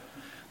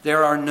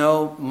 There are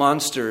no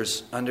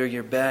monsters under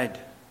your bed.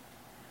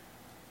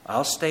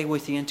 I'll stay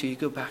with you until you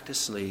go back to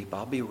sleep.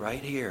 I'll be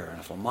right here. And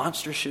if a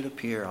monster should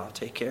appear, I'll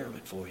take care of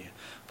it for you.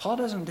 Paul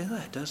doesn't do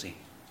that, does he?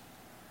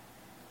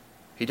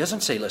 He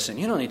doesn't say, listen,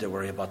 you don't need to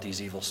worry about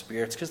these evil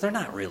spirits because they're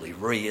not really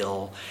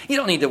real. You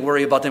don't need to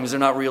worry about them because they're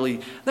not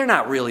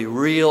really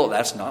real.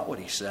 That's not what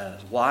he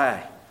says.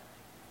 Why?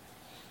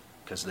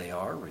 Because they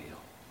are real.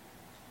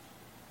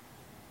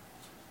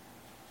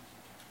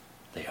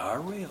 They are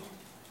real.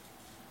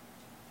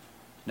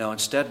 No,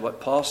 instead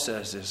what Paul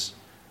says is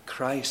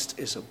Christ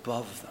is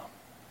above them.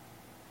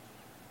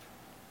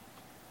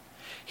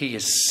 He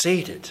is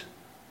seated.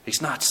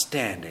 He's not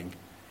standing.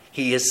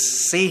 He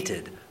is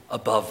seated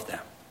above them.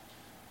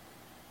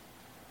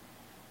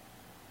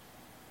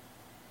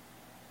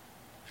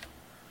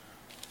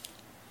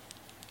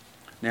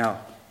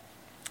 Now,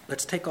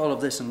 let's take all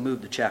of this and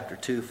move to chapter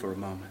 2 for a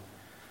moment.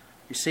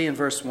 You see in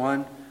verse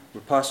 1,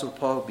 where Apostle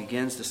Paul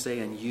begins to say,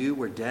 "And you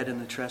were dead in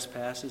the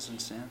trespasses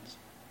and sins,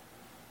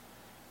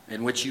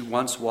 in which you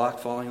once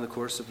walked, following the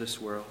course of this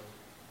world."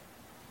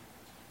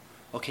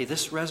 Okay,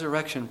 this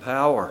resurrection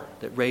power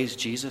that raised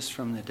Jesus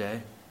from the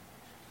dead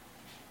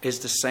is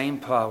the same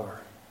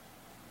power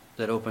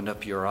that opened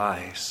up your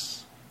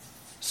eyes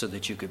so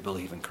that you could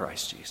believe in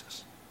Christ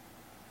Jesus.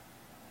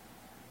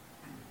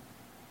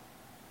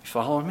 You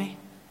following me?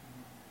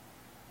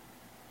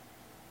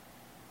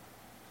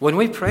 When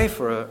we pray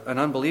for an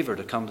unbeliever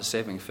to come to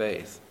saving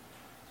faith,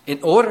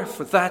 in order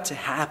for that to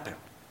happen,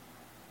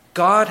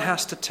 God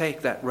has to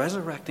take that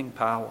resurrecting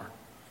power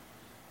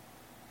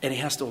and He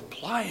has to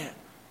apply it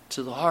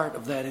to the heart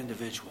of that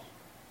individual.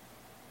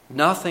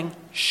 Nothing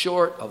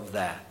short of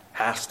that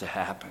has to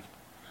happen.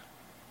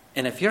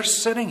 And if you're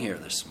sitting here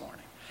this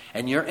morning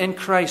and you're in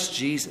Christ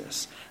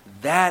Jesus,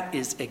 that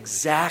is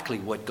exactly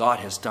what God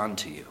has done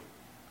to you.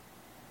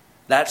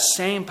 That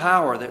same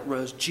power that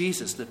rose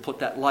Jesus, that put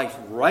that life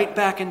right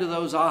back into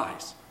those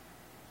eyes,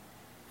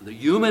 the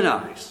human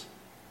eyes,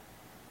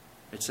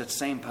 it's that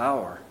same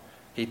power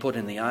He put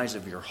in the eyes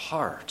of your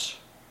heart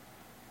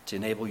to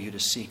enable you to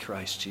see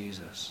Christ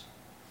Jesus.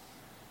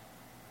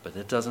 But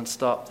it doesn't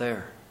stop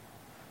there.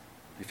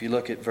 If you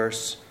look at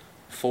verse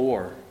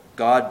 4,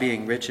 God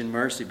being rich in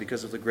mercy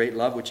because of the great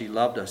love which He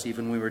loved us,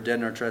 even when we were dead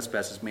in our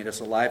trespasses, made us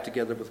alive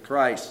together with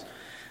Christ.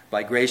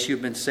 By grace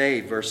you've been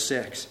saved, verse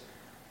 6,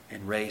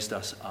 and raised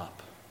us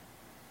up.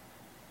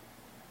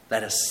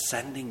 That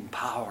ascending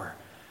power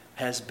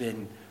has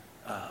been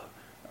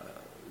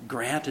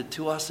granted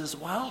to us as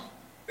well.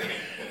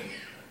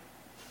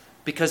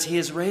 Because He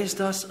has raised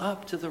us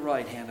up to the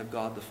right hand of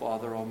God the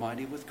Father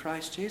Almighty with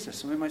Christ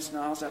Jesus. And we might say,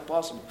 how is that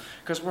possible?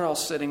 Because we're all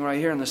sitting right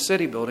here in the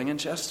city building in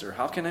Chester.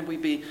 How can we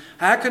be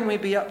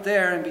up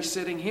there and be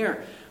sitting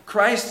here?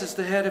 Christ is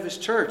the head of His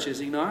church, is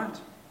He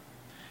not?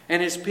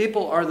 And His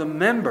people are the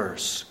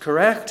members,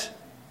 correct?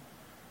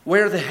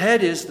 Where the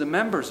head is, the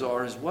members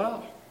are as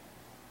well.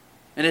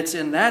 And it's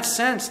in that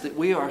sense that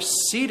we are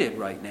seated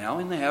right now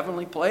in the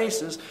heavenly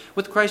places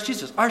with Christ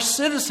Jesus. Our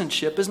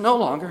citizenship is no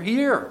longer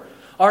here.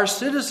 Our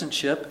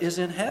citizenship is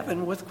in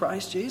heaven with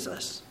Christ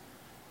Jesus.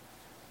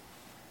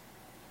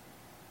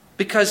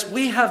 Because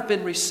we have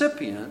been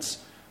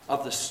recipients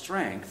of the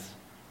strength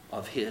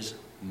of His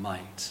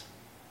might.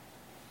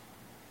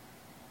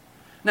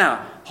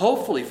 Now,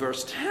 hopefully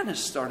verse 10 is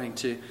starting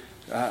to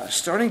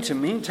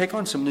take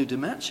on some new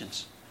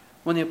dimensions.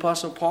 When the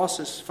Apostle Paul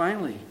says,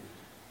 finally,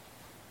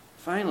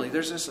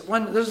 there's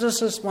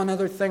this one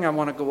other thing I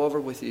want to go over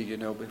with you,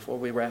 before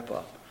we wrap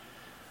up.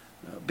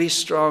 Be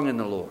strong in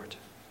the Lord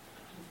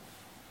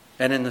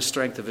and in the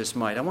strength of His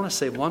might. I want to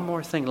say one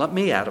more thing. Let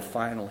me add a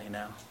finally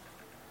now.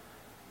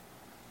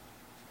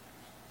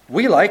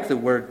 We like the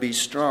word be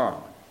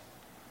strong.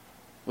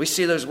 We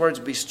see those words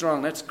be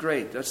strong. That's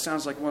great. That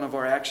sounds like one of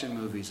our action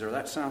movies, or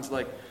that sounds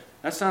like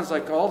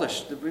all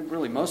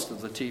really most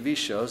of the TV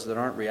shows that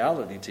aren't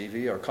reality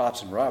TV are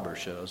cops and robbers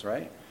shows,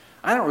 right?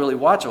 I don't really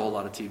watch a whole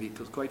lot of TV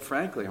because, quite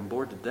frankly, I'm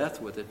bored to death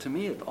with it. To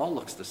me, it all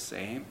looks the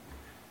same.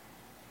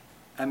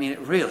 I mean, it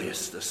really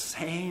is the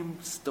same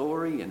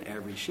story in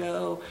every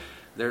show.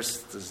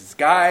 There's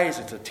guys,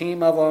 it's a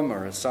team of them,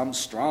 or some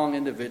strong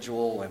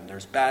individual, and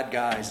there's bad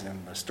guys,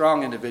 and the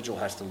strong individual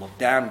has to look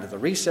down into the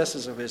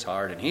recesses of his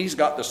heart, and he's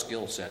got the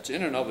skill sets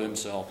in and of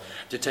himself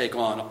to take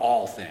on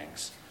all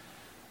things.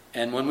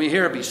 And when we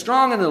hear be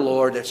strong in the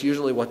Lord, that's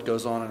usually what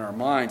goes on in our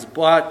minds.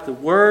 But the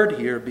word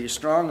here, be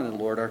strong in the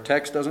Lord, our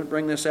text doesn't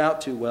bring this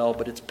out too well,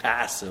 but it's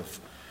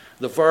passive.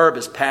 The verb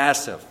is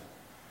passive.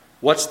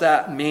 What's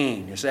that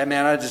mean? You say,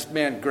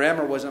 man,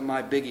 grammar wasn't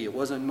my biggie. It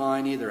wasn't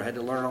mine either. I had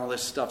to learn all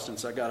this stuff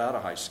since I got out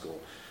of high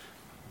school.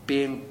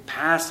 Being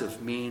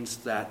passive means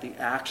that the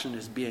action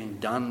is being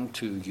done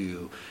to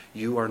you.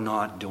 You are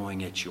not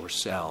doing it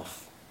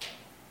yourself.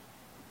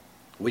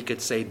 We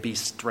could say be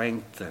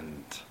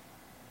strengthened.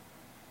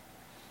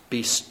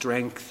 Be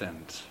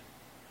strengthened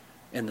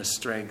in the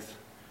strength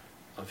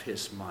of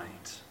His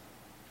might.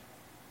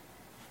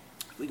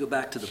 If we go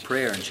back to the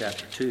prayer in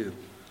chapter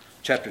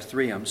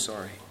 3,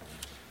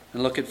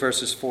 and look at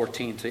verses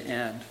 14 to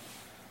end,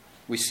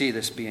 we see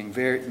this being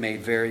made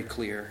very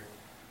clear.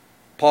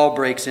 Paul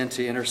breaks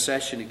into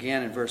intercession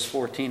again in verse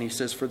 14. He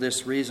says, "For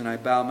this reason I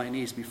bow my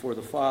knees before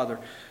the Father,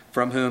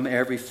 from whom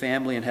every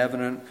family in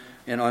heaven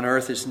and on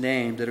earth is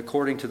named, that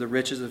according to the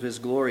riches of His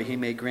glory He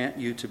may grant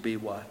you to be"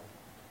 what?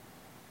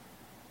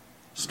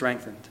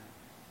 Strengthened.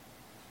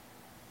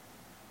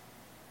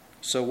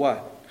 So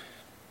what?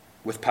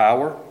 With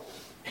power,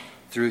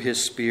 through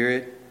His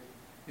Spirit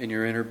in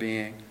your inner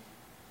being,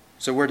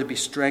 So we're to be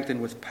strengthened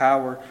with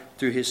power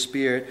through His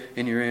Spirit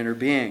in your inner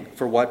being.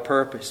 For what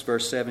purpose?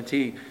 Verse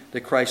 17,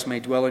 that Christ may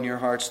dwell in your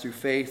hearts through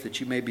faith, that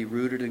you may be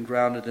rooted and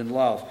grounded in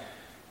love.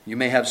 You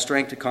may have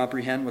strength to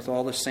comprehend with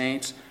all the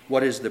saints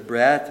what is the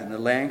breadth and the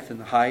length and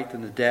the height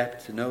and the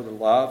depth, to know the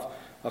love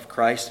of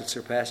Christ that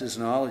surpasses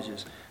knowledge,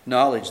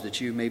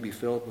 that you may be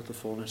filled with the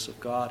fullness of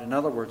God. In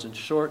other words, in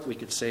short, we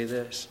could say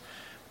this.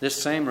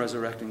 This same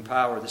resurrecting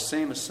power, this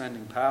same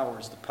ascending power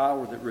is the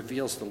power that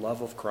reveals the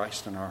love of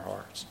Christ in our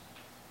hearts.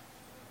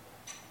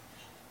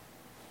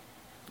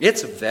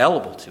 It's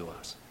available to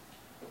us.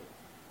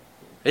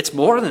 It's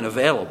more than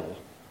available.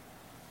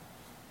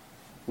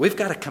 We've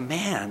got a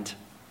command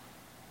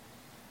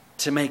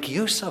to make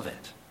use of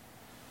it.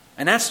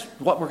 And that's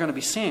what we're going to be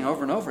seeing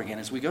over and over again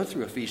as we go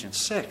through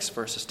Ephesians 6,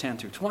 verses 10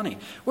 through 20.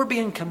 We're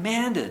being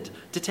commanded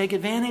to take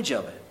advantage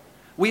of it.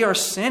 We are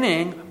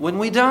sinning when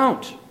we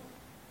don't.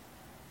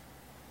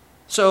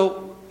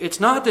 So it's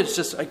not that it's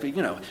just like,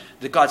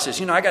 that God says,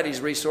 I got these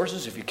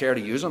resources. If you care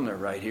to use them, they're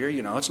right here.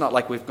 It's not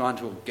like we've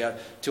gone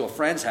to a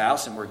friend's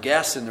house and we're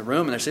guests in the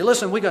room and they say,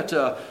 listen, we got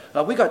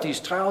these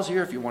tiles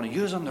here. If you want to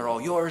use them, they're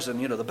all yours. And,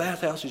 the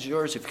bathhouse is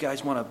yours. If you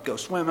guys want to go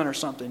swimming or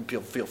something,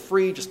 feel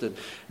free.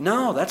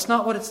 No, that's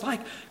not what it's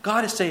like.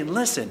 God is saying,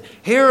 listen,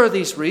 here are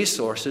these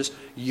resources.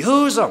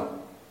 Use them.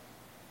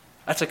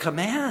 That's a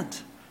command.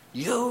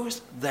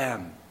 Use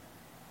them.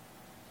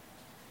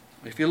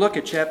 If you look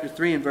at chapter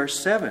 3 and verse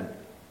 7,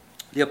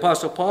 the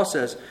Apostle Paul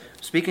says,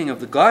 speaking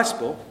of the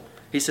gospel,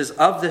 he says,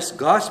 of this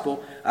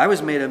gospel I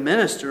was made a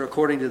minister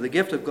according to the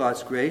gift of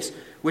God's grace,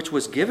 which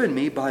was given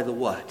me by the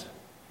what?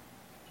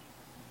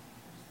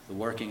 The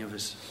working of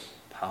His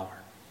power.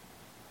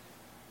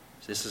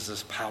 This is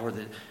His power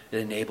that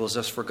enables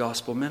us for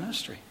gospel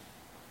ministry.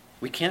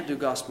 We can't do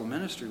gospel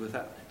ministry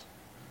without it.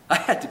 I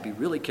had to be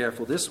really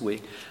careful this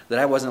week that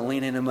I wasn't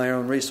leaning in my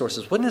own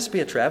resources. Wouldn't this be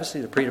a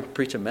travesty to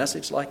preach a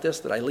message like this,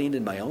 that I leaned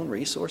in my own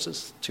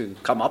resources to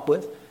come up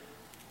with?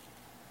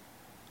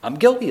 I'm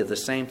guilty of the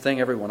same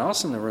thing everyone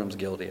else in the room is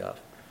guilty of.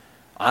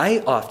 I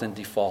often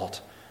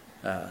default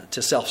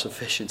to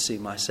self-sufficiency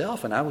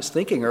myself. And I was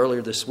thinking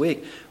earlier this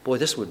week, boy,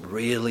 this would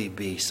really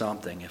be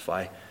something if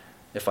I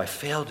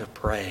failed to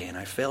pray and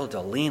I failed to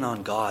lean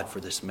on God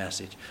for this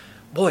message.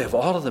 Boy, of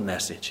all of the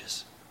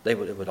messages, it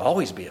would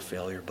always be a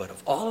failure, but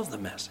of all of the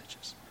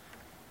messages,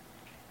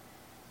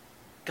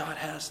 God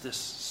has this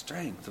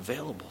strength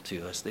available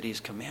to us that He's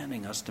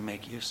commanding us to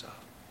make use of.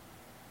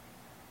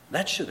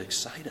 That should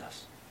excite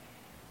us.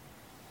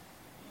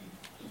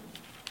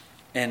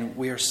 And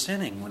we are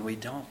sinning when we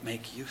don't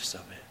make use of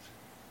it.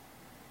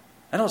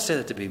 I don't say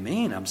that to be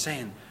mean. I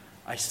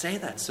say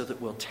that so that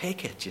we'll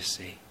take it, you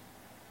see.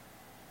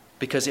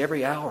 Because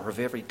every hour of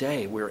every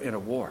day we're in a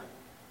war.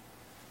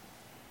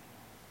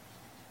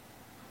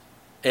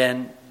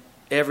 And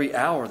every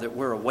hour that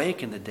we're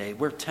awake in the day,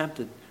 we're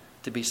tempted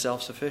to be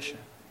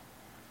self-sufficient.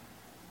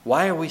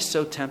 Why are we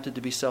so tempted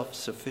to be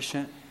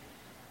self-sufficient?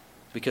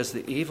 Because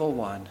the evil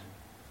one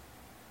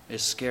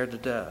is scared to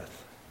death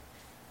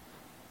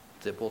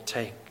that we'll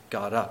take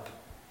God up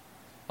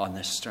on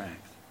this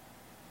strength.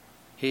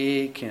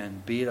 He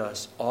can beat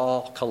us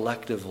all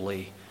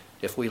collectively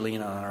if we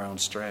lean on our own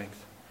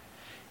strength.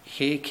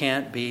 He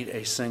can't beat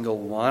a single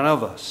one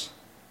of us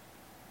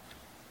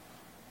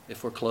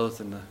if we're clothed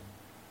in the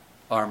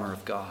armor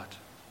of God.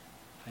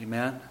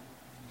 Amen?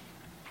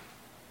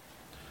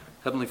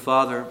 Heavenly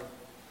Father,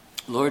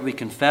 Lord, we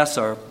confess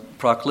our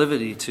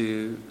proclivity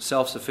to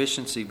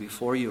self-sufficiency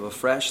before you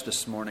afresh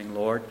this morning,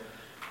 Lord.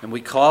 And we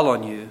call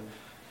on you,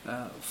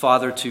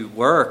 Father, to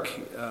work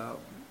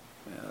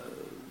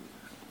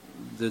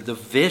the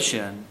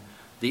vision,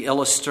 the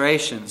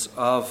illustrations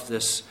of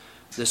this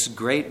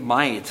great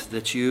might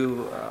that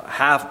you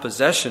have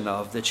possession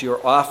of, that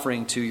you're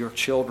offering to your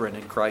children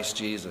in Christ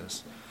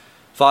Jesus.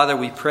 Father,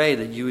 we pray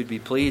that you would be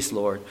pleased,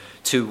 Lord,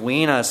 to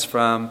wean us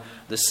from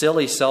the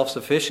silly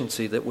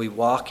self-sufficiency that we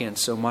walk in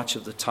so much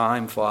of the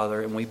time,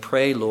 Father. And we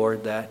pray,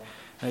 Lord, that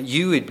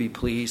you would be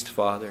pleased,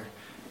 Father,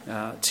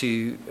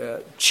 to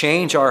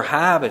change our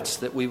habits,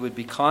 that we would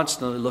be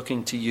constantly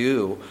looking to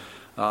you,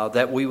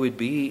 that we would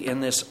be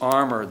in this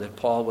armor that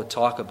Paul would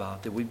talk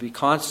about, that we'd be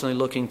constantly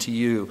looking to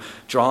you,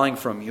 drawing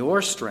from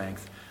your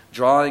strength,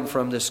 drawing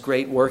from this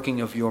great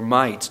working of your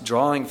might,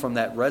 drawing from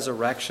that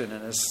resurrection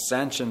and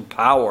ascension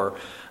power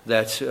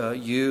that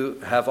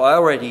you have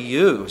already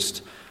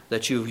used,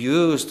 that you've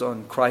used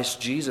on Christ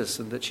Jesus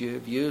and that you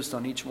have used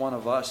on each one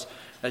of us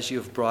as you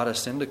have brought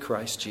us into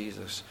Christ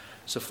Jesus.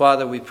 So,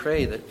 Father, we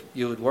pray that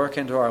you would work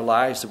into our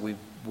lives, that we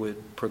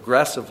would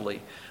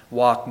progressively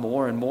walk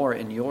more and more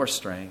in your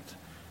strength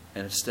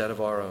and instead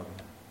of our own.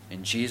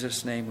 In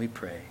Jesus' name we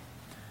pray.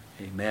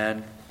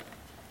 Amen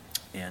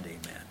and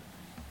amen.